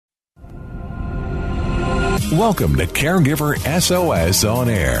Welcome to Caregiver SOS On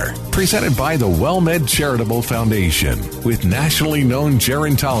Air, presented by the WellMed Charitable Foundation, with nationally known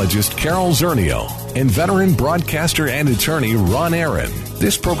gerontologist Carol Zernial and veteran broadcaster and attorney Ron Aaron.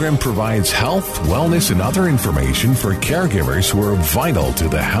 This program provides health, wellness, and other information for caregivers who are vital to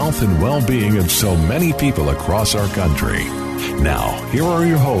the health and well-being of so many people across our country. Now, here are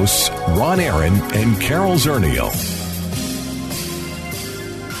your hosts, Ron Aaron and Carol Zernial.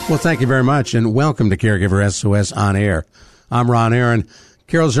 Well, thank you very much, and welcome to Caregiver SOS On Air. I'm Ron Aaron.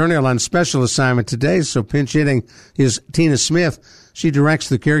 Carol Zernial on special assignment today, so pinch hitting is Tina Smith. She directs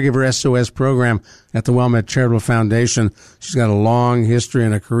the Caregiver SOS program at the WellMed Charitable Foundation. She's got a long history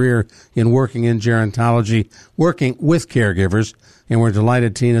and a career in working in gerontology, working with caregivers, and we're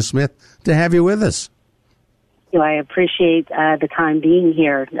delighted, Tina Smith, to have you with us. I appreciate the time being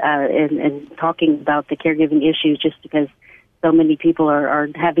here and talking about the caregiving issues, just because so many people are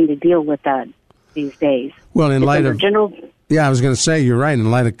having to deal with that these days. Well, in light of I was going to say, you're right. In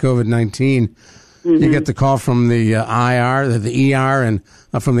light of COVID-19, you get the call from the IR, the ER, and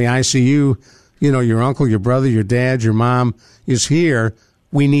from the ICU. You know, your uncle, your brother, your dad, your mom is here.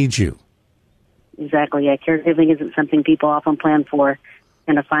 We need you. Exactly. Yeah, caregiving isn't something people often plan for,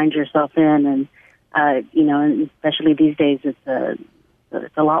 and to find yourself in, and and especially these days, it's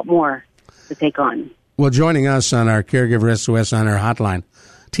a lot more to take on. Well, joining us on our Caregiver SOS On Air hotline,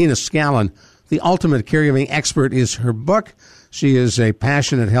 Tina Scallon, The Ultimate Caregiving Expert, is her book. She is a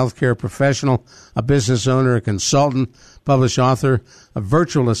passionate healthcare professional, a business owner, a consultant, published author, a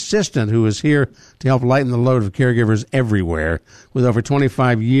virtual assistant who is here to help lighten the load of caregivers everywhere. With over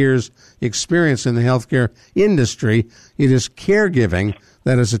 25 years experience in the healthcare industry, it is caregiving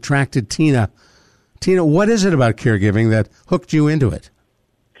that has attracted Tina. Tina, what is it about caregiving that hooked you into it?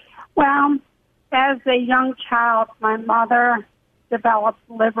 Well, as a young child, my mother developed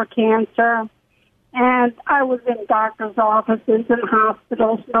liver cancer, and I was in doctor's offices and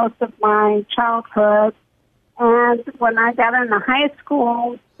hospitals most of my childhood. And when I got into high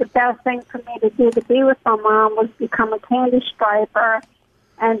school, the best thing for me to do to be with my mom was become a candy striper.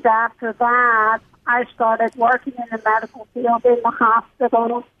 And after that, I started working in the medical field in the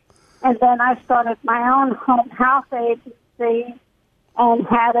hospital. And then I started my own home health agency and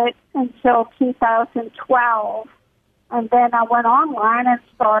had it until 2012. And then I went online and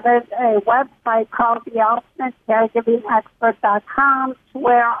started a website called theultimatecaregivingexpert.com,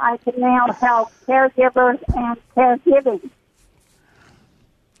 where I can now help caregivers and caregiving.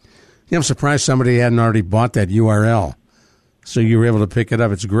 Yeah, I'm surprised somebody hadn't already bought that URL. So you were able to pick it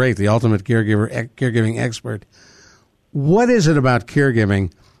up. It's great, the Ultimate Caregiving Expert. What is it about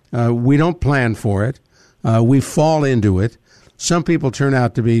caregiving? We don't plan for it. We fall into it. Some people turn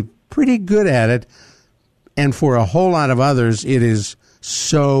out to be pretty good at it, and for a whole lot of others, it is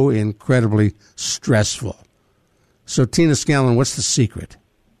so incredibly stressful. So, Tina Scallon, what's the secret?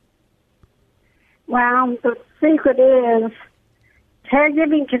 Well, the secret is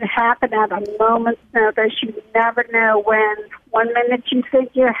caregiving can happen at a moment's notice. You never know when. One minute you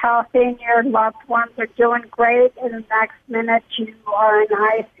think you're healthy and your loved ones are doing great, and the next minute you are in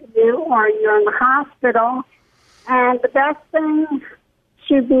ICU or you're in the hospital. And the best thing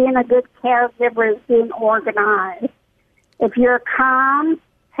to being a good caregiver is being organized. If you're calm,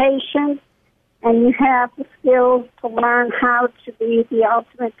 patient, and you have the skills to learn how to be the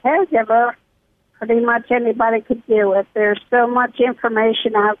ultimate caregiver, pretty much anybody could do it. There's so much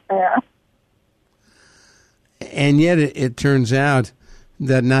information out there. And yet it turns out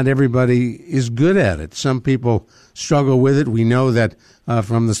that not everybody is good at it. Some people struggle with it. We know that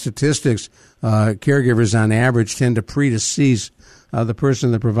from the statistics, caregivers on average tend to predecease the person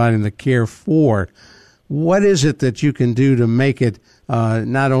they're providing the care for. What is it that you can do to make it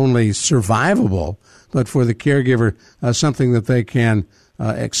not only survivable, but for the caregiver something that they can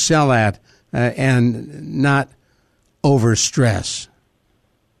excel at and not overstress?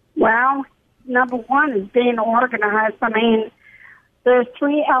 Well, number one is being organized. I mean, there's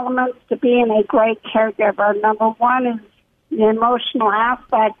three elements to being a great caregiver. Number one is the emotional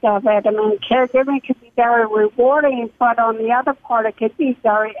aspect of it. I mean, caregiving can be very rewarding, but on the other part, it could be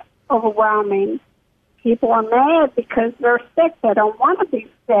very overwhelming. People are mad because they're sick. They don't want to be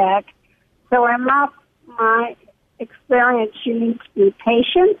sick. So in my experience, you need to be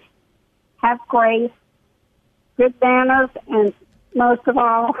patient, have grace, good manners, and most of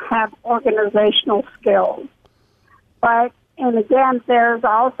all, have organizational skills. But, and again, there's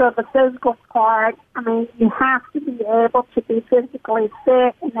also the physical part. I mean, you have to be able to be physically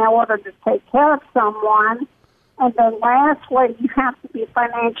fit in order to take care of someone. And then lastly, you have to be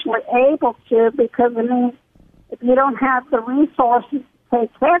financially able to, because, I mean, if you don't have the resources to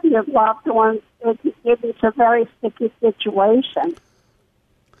take care of your loved ones, get into a very sticky situation.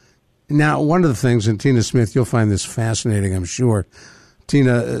 Now, one of the things, and Tina Smith, you'll find this fascinating, I'm sure.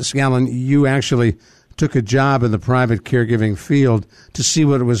 Tina Scallon, you actually took a job in the private caregiving field to see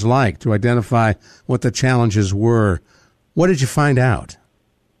what it was like, to identify what the challenges were. What did you find out?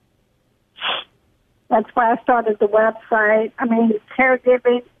 That's why I started the website. I mean,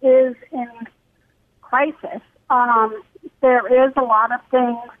 caregiving is in crisis. There is a lot of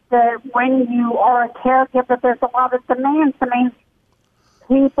things that when you are a caregiver, there's a lot of demands. I mean,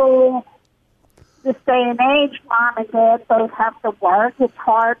 people this day and age, mom and dad both have to work. It's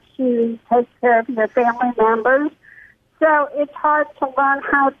hard to take care of your family members. So it's hard to learn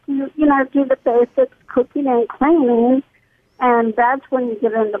how to, do the basics, cooking and cleaning, and that's when you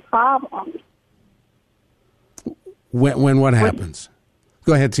get into problems. When what happens?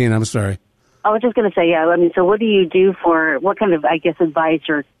 Go ahead, Tina, I'm sorry. I was just going to say, so what do you do what kind of, advice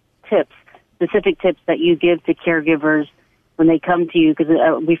or tips, specific tips that you give to caregivers when they come to you?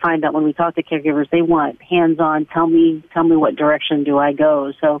 Because we find that when we talk to caregivers, they want hands-on, tell me what direction do I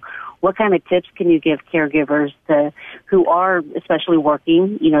go. So what kind of tips can you give caregivers who are especially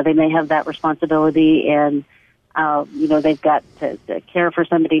working? They may have that responsibility and, they've got to care for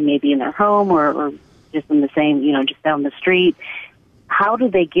somebody maybe in their home or just in the same, just down the street. How do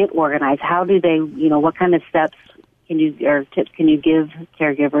they get organized? How do they, what kind of steps tips can you give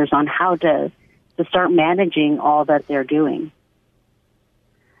caregivers on how to start managing all that they're doing?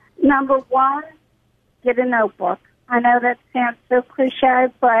 Number one, get a notebook. I know that sounds so cliche,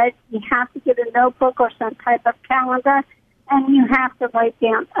 but you have to get a notebook or some type of calendar, and you have to write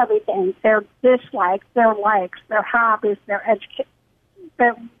down everything, their dislikes, their likes, their hobbies, their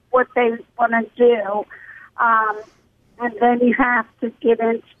education, what they want to do. And then you have to get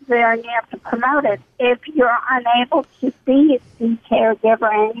into there and you have to promote it. If you're unable to be the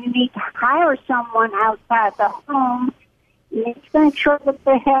caregiver and you need to hire someone outside the home, you need to make sure that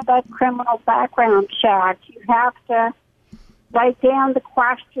they have that criminal background check. You have to write down the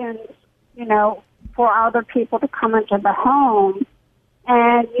questions, for other people to come into the home.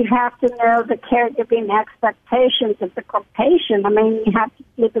 And you have to know the caregiving expectations of the patient. I mean, you have to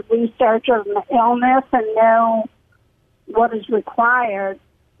do the research on the illness and know what is required.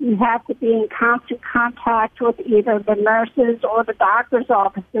 You have to be in constant contact with either the nurses or the doctor's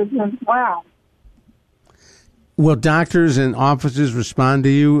offices as well. Will doctors and offices respond to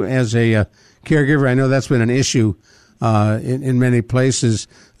you as a caregiver? I know that's been an issue in many places.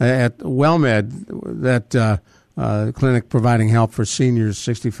 At WellMed, that clinic providing help for seniors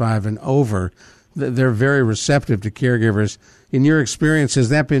 65 and over, they're very receptive to caregivers. In your experience, has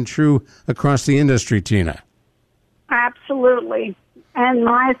that been true across the industry, Tina? Absolutely. And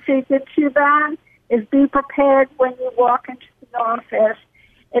my secret to that is be prepared when you walk into the office.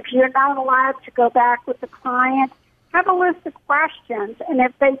 If you're not allowed to go back with the client, have a list of questions. And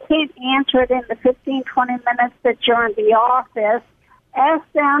if they can't answer it in the 15, 20 minutes that you're in the office,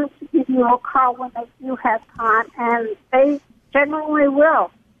 ask them to give you a call when they do have time, and they generally will.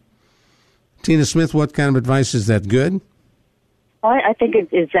 Tina Smith, what kind of advice is that? Good? I think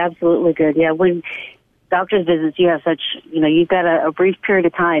it's absolutely good. Yeah, when doctor's visits, you have such, you've got a brief period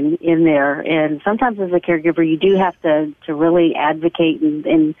of time in there, and sometimes as a caregiver, you do have to really advocate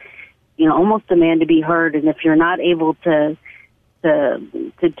and almost demand to be heard. And if you're not able to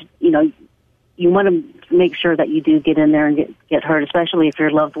you want to make sure that you do get in there and get heard, especially if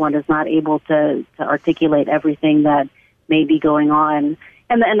your loved one is not able to articulate everything that may be going on.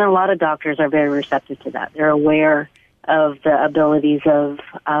 And a lot of doctors are very receptive to that. They're aware of the abilities of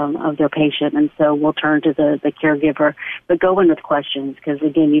their patient, and so we'll turn to the caregiver. But go in with questions because,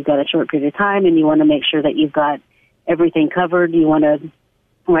 again, you've got a short period of time, and you want to make sure that you've got everything covered. You want to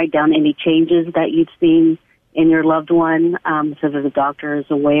write down any changes that you've seen in your loved one so that the doctor is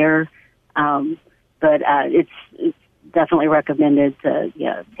aware. But it's definitely recommended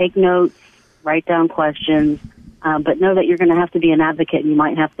to take notes, write down questions, but know that you're going to have to be an advocate, and you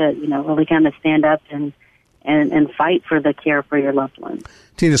might have to really kind of stand up and fight for the care for your loved one.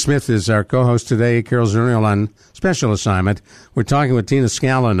 Tina Smith is our co-host today. Carol Zernial on special assignment. We're talking with Tina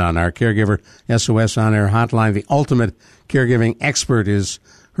Scallon on our Caregiver SOS on-air hotline. The Ultimate Caregiving Expert is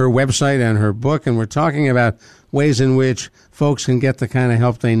her website and her book, and we're talking about ways in which folks can get the kind of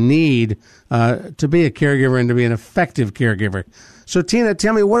help they need to be a caregiver and to be an effective caregiver. So, Tina,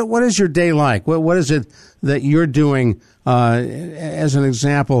 tell me, what is your day like? What is it that you're doing, as an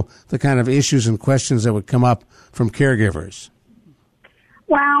example, the kind of issues and questions that would come up from caregivers?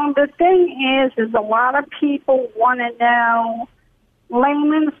 Well, the thing is a lot of people want to know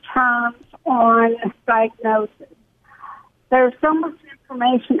layman's terms on diagnosis. there's so much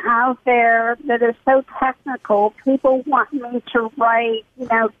information out there that is so technical. People want me to write,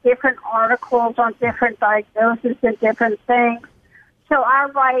 different articles on different diagnoses and different things. So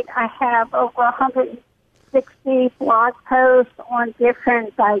I have over 160 blog posts on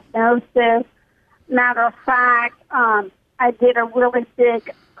different diagnoses. Matter of fact, I did a really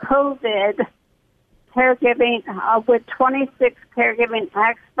big COVID caregiving with 26 caregiving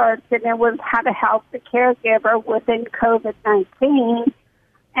experts, and it was how to help the caregiver within COVID-19,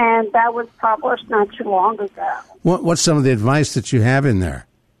 and that was published not too long ago. What's some of the advice that you have in there?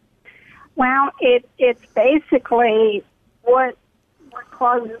 Well, it's basically what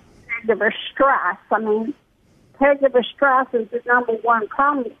causes caregiver stress. I mean, caregiver stress is the number one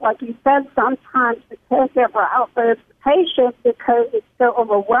problem. Like you said, sometimes the caregiver outlives the patient because it's so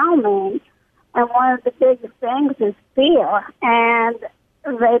overwhelming. And one of the biggest things is fear. And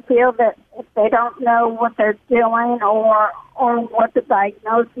they feel that if they don't know what they're doing or what the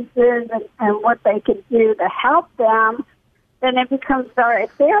diagnosis is and what they can do to help them, then it becomes very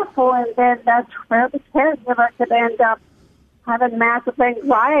fearful. And then that's where the caregiver could end up having massive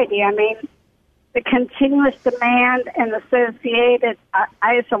anxiety. I mean, the continuous demand and associated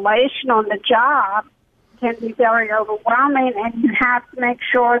isolation on the job can be very overwhelming, and you have to make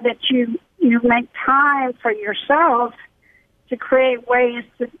sure that you make time for yourself to create ways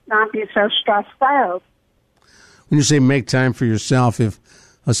to not be so stressed out. When you say make time for yourself,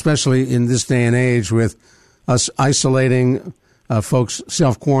 especially in this day and age with us isolating, folks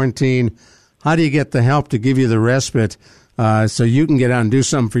self-quarantine, how do you get the help to give you the respite so you can get out and do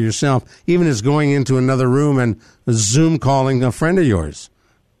something for yourself, even as going into another room and Zoom calling a friend of yours?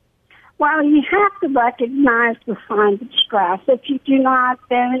 Well, you have to recognize the signs of stress. If you do not,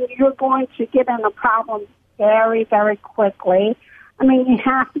 then you're going to get in a problem very, very quickly. I mean, you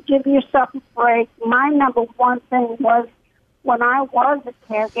have to give yourself a break. My number one thing was when I was a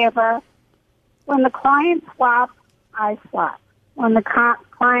caregiver, when the client slept, I slept. When the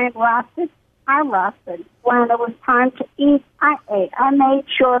client rested, I rested. When it was time to eat, I ate. I made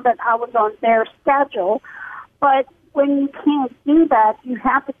sure that I was on their schedule. But when you can't do that, you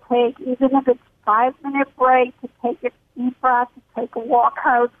have to take, even if it's a 5-minute break, to take a deep breath, to take a walk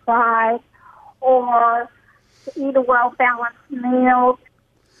outside, or to eat a well-balanced meal.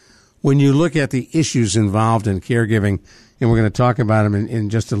 When you look at the issues involved in caregiving, and we're going to talk about them in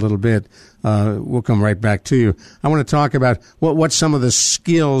just a little bit, we'll come right back to you. I want to talk about what some of the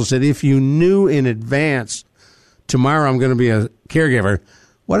skills that if you knew in advance, tomorrow I'm going to be a caregiver,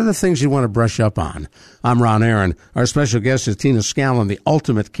 what are the things you want to brush up on? I'm Ron Aaron. Our special guest is Tina Scallon, the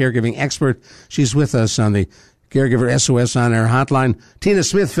ultimate caregiving expert. She's with us on the Caregiver SOS On Air hotline. Tina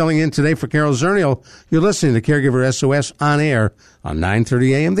Smith filling in today for Carol Zernial. You're listening to Caregiver SOS On Air on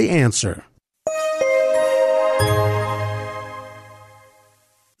 9:30 a.m. The Answer.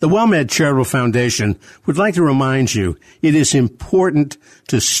 The WellMed Charitable Foundation would like to remind you it is important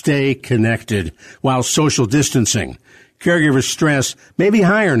to stay connected while social distancing. Caregiver stress may be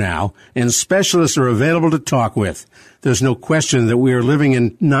higher now, and specialists are available to talk with. There's no question that we are living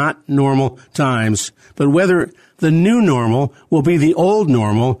in not normal times, but whether the new normal will be the old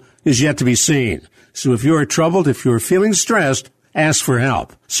normal is yet to be seen. So if you're troubled, if you're feeling stressed, ask for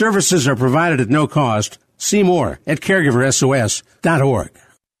help. Services are provided at no cost. See more at caregiversos.org.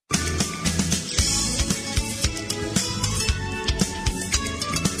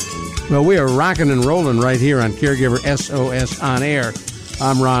 Well, we are rocking and rolling right here on Caregiver SOS On Air.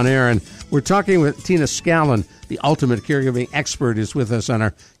 I'm Ron Aaron. We're talking with Tina Scallon, the ultimate caregiving expert, is with us on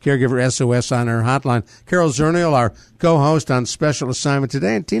our Caregiver SOS On Air hotline. Carol Zernial, our co-host on special assignment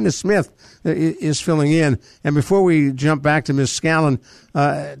today, and Tina Smith is filling in. And before we jump back to Ms. Scallon,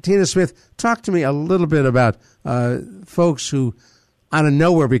 Tina Smith, talk to me a little bit about folks who out of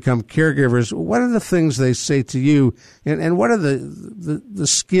nowhere become caregivers. What are the things they say to you, and what are the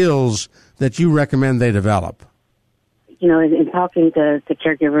skills that you recommend they develop? In talking to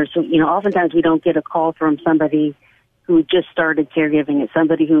caregivers, oftentimes we don't get a call from somebody who just started caregiving. It's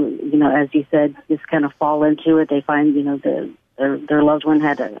somebody who, as you said, just kind of fall into it. They find, their loved one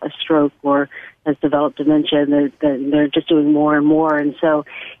had a stroke or has developed dementia, and they're just doing more and more. And so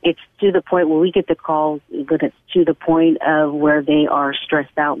it's to the point where we get the call, but it's to the point of where they are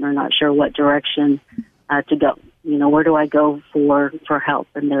stressed out and they're not sure what direction to go. Where do I go for help?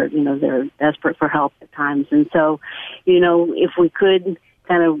 And they're desperate for help at times. And so, if we could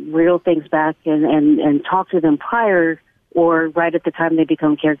kind of reel things back and talk to them prior or right at the time they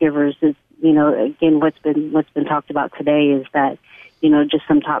become caregivers, is, again, what's been talked about today is that, just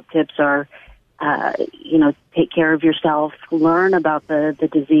some top tips are, take care of yourself, learn about the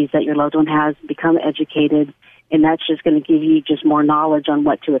disease that your loved one has, become educated, And that's just going to give you just more knowledge on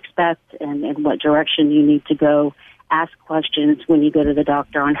what to expect and what direction you need to go. Ask questions when you go to the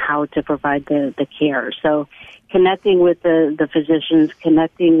doctor on how to provide the care. So connecting with the physicians,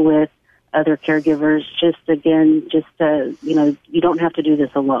 connecting with other caregivers, you don't have to do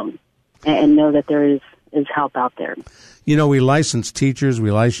this alone, and know that there is help out there. We license teachers,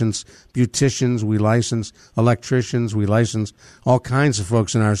 we license beauticians, we license electricians, we license all kinds of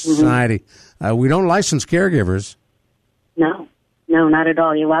folks in our society. We don't license caregivers. No, not at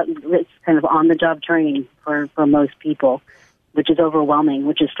all. It's kind of on-the-job training for most people, which is overwhelming,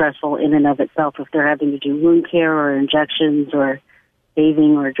 which is stressful in and of itself if they're having to do wound care or injections or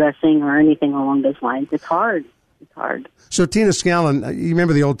bathing or dressing or anything along those lines. It's hard. So, Tina Scallon, you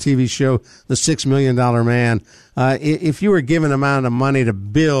remember the old TV show, The $6 Million Man? If you were given an amount of money to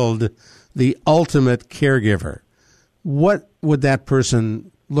build the ultimate caregiver, what would that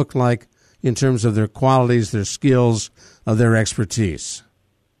person look like in terms of their qualities, their skills, their expertise?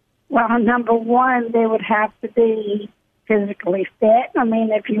 Well, number one, they would have to be physically fit. I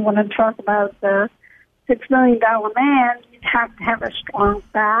mean, if you want to talk about the $6 million man, you'd have to have a strong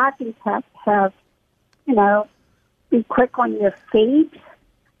back. You'd have to have, be quick on your feet.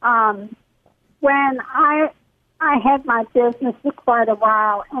 When I had my business for quite a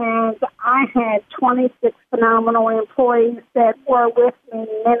while, and I had 26 phenomenal employees that were with me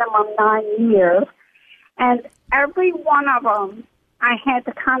minimum 9 years. And every one of them, I had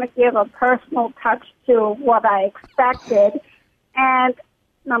to kind of give a personal touch to what I expected. And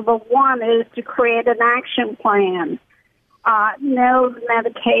number one is to create an action plan. Know the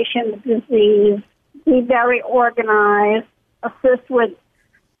medication, the disease, be very organized, assist with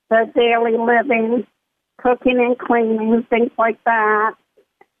their daily living, cooking and cleaning, things like that.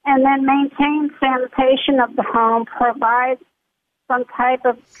 And then maintain sanitation of the home, provide some type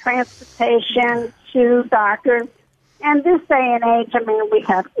of transportation to doctors. And this day and age, we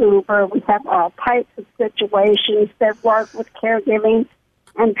have Uber, we have all types of situations that work with caregiving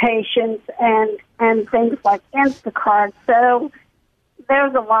and patients and things like Instacart. So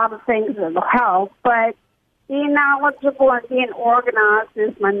there's a lot of things that will help, but being knowledgeable and being organized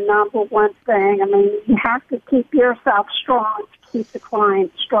is my number one thing. You have to keep yourself strong to keep the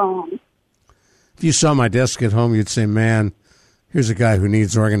client strong. If you saw my desk at home, you'd say, man, here's a guy who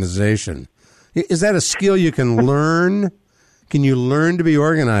needs organization. Is that a skill you can learn? Can you learn to be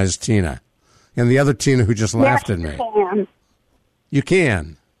organized, Tina? And the other Tina who just laughed at me. Yes, you can. You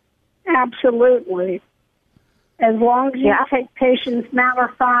can? Absolutely. As long as you take patients. Matter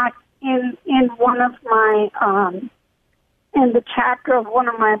of fact, in one of my, in the chapter of one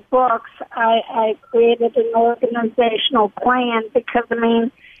of my books, I created an organizational plan because,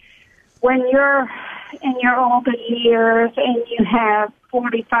 when you're in your older years and you have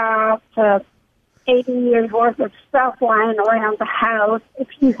 45 to 80 years worth of stuff lying around the house, if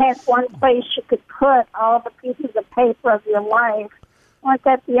you had one place you could put all the pieces of paper of your life, wouldn't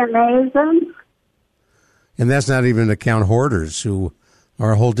that be amazing? And that's not even to count hoarders, who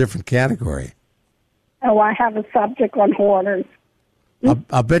are a whole different category. Oh, I have a subject on hoarders.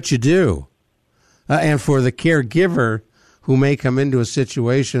 I'll bet you do. And for the caregiver who may come into a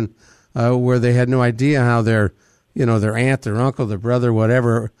situation where they had no idea how their aunt, their uncle, their brother,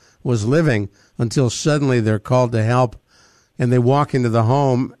 whatever, was living, until suddenly they're called to help, and they walk into the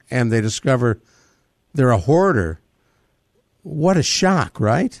home and they discover they're a hoarder. What a shock,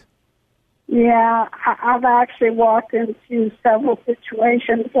 right? Yeah, I've actually walked into several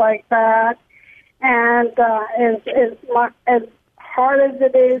situations like that, and as hard as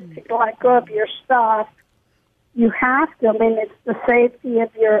it is to let go of your stuff, you have to. It's the safety of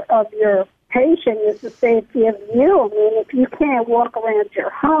your patient, it's the safety of you. If you can't walk around your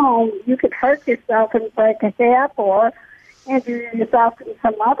home, you could hurt yourself and break a hip or injure yourself in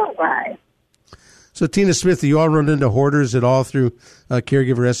some other way. So, Tina Smith, do you all run into hoarders at all through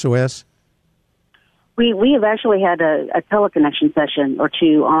Caregiver SOS? We have actually had a teleconnection session or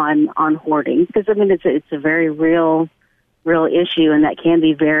two on hoarding, because it's a very real issue, and that can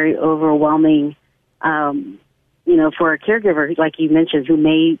be very overwhelming. For a caregiver, like you mentioned, who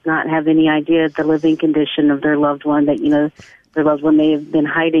may not have any idea the living condition of their loved one, that their loved one may have been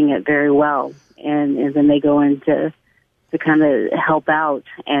hiding it very well, and then they go in to kind of help out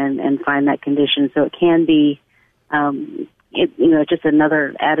and find that condition. So it can be, just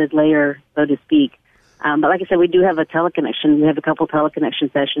another added layer, so to speak. But like I said, we do have a teleconnection. We have a couple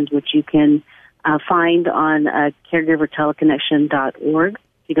teleconnection sessions, which you can find on caregiverteleconnection.org.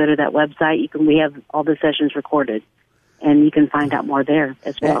 If you go to that website, we have all the sessions recorded, and you can find out more there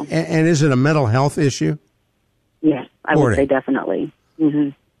as well. And is it a mental health issue? Yes, I would say definitely. Mm-hmm.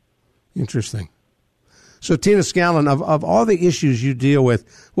 Interesting. So, Tina Scallon, of all the issues you deal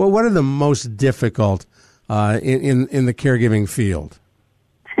with, well, what are the most difficult in the caregiving field?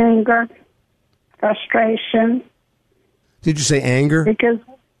 Anger, frustration. Did you say anger? Because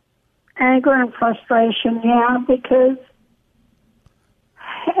anger and frustration, yeah, because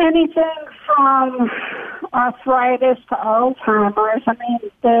anything from arthritis to Alzheimer's, I mean,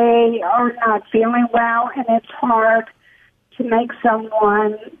 they are not feeling well, and it's hard to make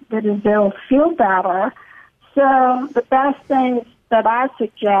someone that is ill feel better. So the best thing that I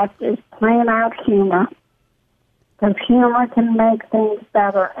suggest is playing out humor, because humor can make things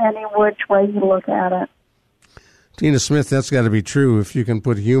better any which way you look at it. Tina Smith, that's got to be true. If you can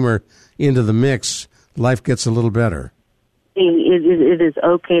put humor into the mix, life gets a little better. It is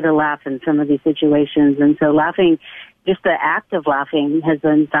okay to laugh in some of these situations. And so laughing, just the act of laughing has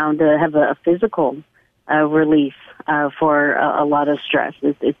been found to have a physical relief for a lot of stress.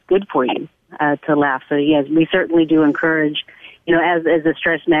 It's good for you to laugh. So, yes, we certainly do encourage, as a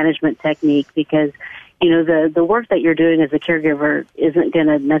stress management technique, because, the work that you're doing as a caregiver isn't going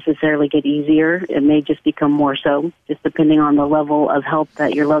to necessarily get easier. It may just become more so, just depending on the level of help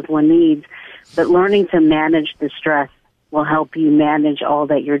that your loved one needs. But learning to manage the stress will help you manage all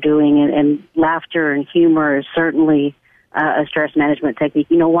that you're doing, and laughter and humor is certainly a stress management technique.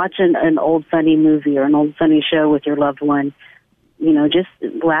 Watch an old funny movie or an old funny show with your loved one. Just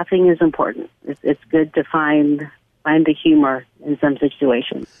laughing is important. It's good to find the humor in some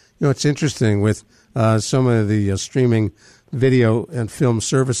situations. It's interesting with some of the streaming video and film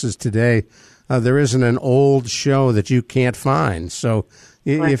services today. There isn't an old show that you can't find. So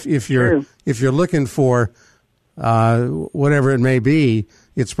if you're looking for whatever it may be,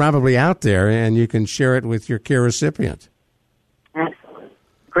 it's probably out there, and you can share it with your care recipient. Absolutely.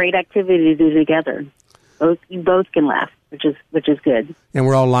 Great activity to do together. You both can laugh, which is good. And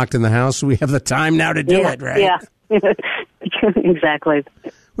we're all locked in the house, so we have the time now to do it, right? Yeah, exactly.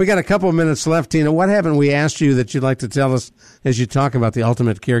 We got a couple of minutes left, Tina. What haven't we asked you that you'd like to tell us as you talk about the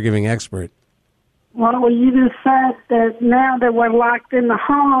ultimate caregiving expert? Well, you just said that now that we're locked in the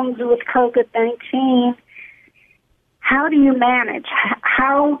homes with COVID-19, how do you manage?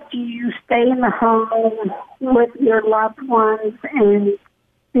 How do you stay in the home with your loved ones and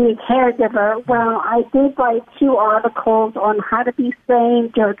be a caregiver? Well, I did write 2 articles on how to be sane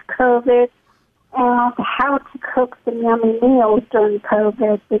during COVID and how to cook some yummy meals during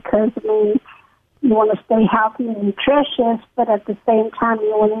COVID, because, you want to stay healthy and nutritious, but at the same time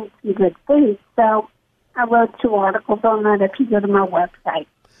you want to eat some good food. So I wrote 2 articles on that if you go to my website.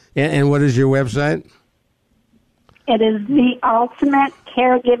 And what is your website? It is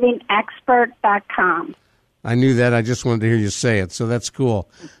theultimatecaregivingexpert.com. I knew that. I just wanted to hear you say it, so that's cool.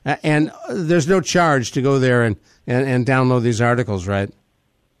 And there's no charge to go there and download these articles, right?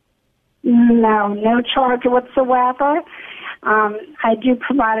 No charge whatsoever. I do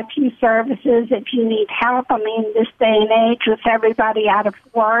provide a few services if you need help. This day and age with everybody out of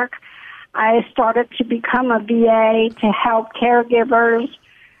work, I started to become a VA to help caregivers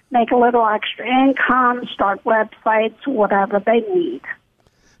make a little extra income, start websites, whatever they need.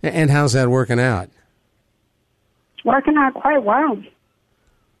 And how's that working out? It's working out quite well.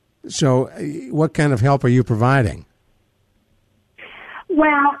 So what kind of help are you providing?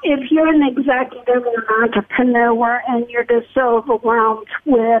 Well, if you're an executive or an entrepreneur and you're just so overwhelmed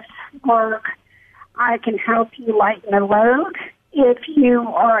with work, I can help you lighten the load. If you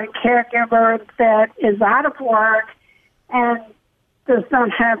are a caregiver that is out of work and does not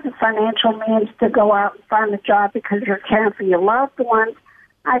have the financial means to go out and find a job because you're caring for your loved ones,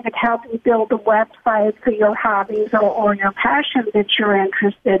 I could help you build a website for your hobbies or your passion that you're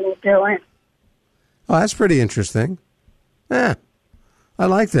interested in doing. Oh, that's pretty interesting. Yeah, I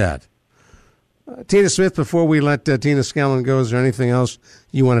like that. Tina Smith, before we let Tina Scallon go, is there anything else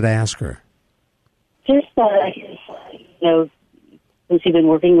you wanted to ask her? Just, since you've been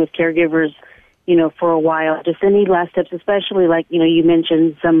working with caregivers, for a while, just any last tips, especially like, you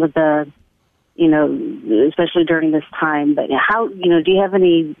mentioned some of the, especially during this time, but how, do you have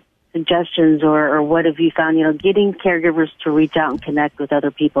any suggestions or what have you found, getting caregivers to reach out and connect with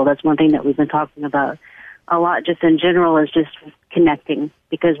other people? That's one thing that we've been talking about a lot just in general, is just connecting,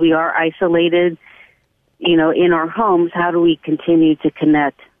 because we are isolated, in our homes. How do we continue to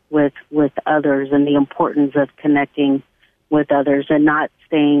connect with others, and the importance of connecting with others and not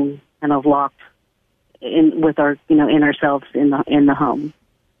staying kind of locked in with our, in ourselves in the home?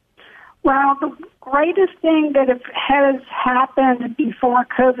 Well, the greatest thing that has happened before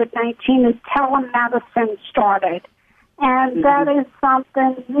COVID-19 is telemedicine started. And that is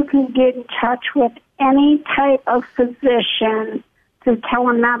something you can get in touch with any type of physician through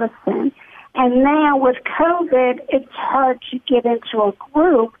telemedicine. And now with COVID, it's hard to get into a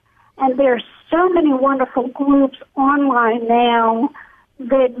group, and there's so many wonderful groups online now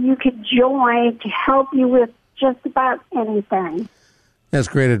that you could join to help you with just about anything. That's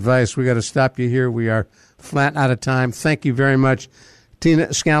great advice. We got to stop you here. We are flat out of time. Thank you very much, Tina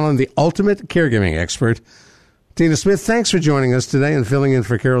Scallon, the ultimate caregiving expert. Tina Smith, thanks for joining us today and filling in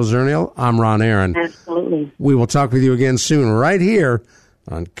for Carol Zernial. I'm Ron Aaron. Absolutely. We will talk with you again soon, right here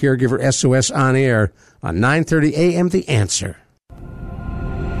on Caregiver SOS On Air on 9:30 a.m. The Answer.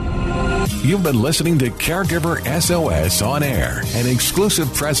 You've been listening to Caregiver SOS On Air, an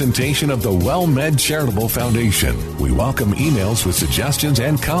exclusive presentation of the WellMed Charitable Foundation. We welcome emails with suggestions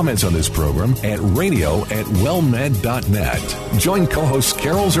and comments on this program at radio@wellmed.net. Join co-hosts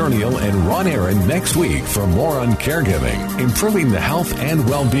Carol Zernial and Ron Aaron next week for more on caregiving, improving the health and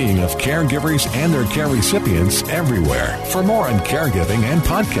well-being of caregivers and their care recipients everywhere. For more on caregiving and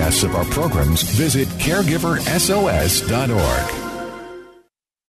podcasts of our programs, visit caregiversos.org.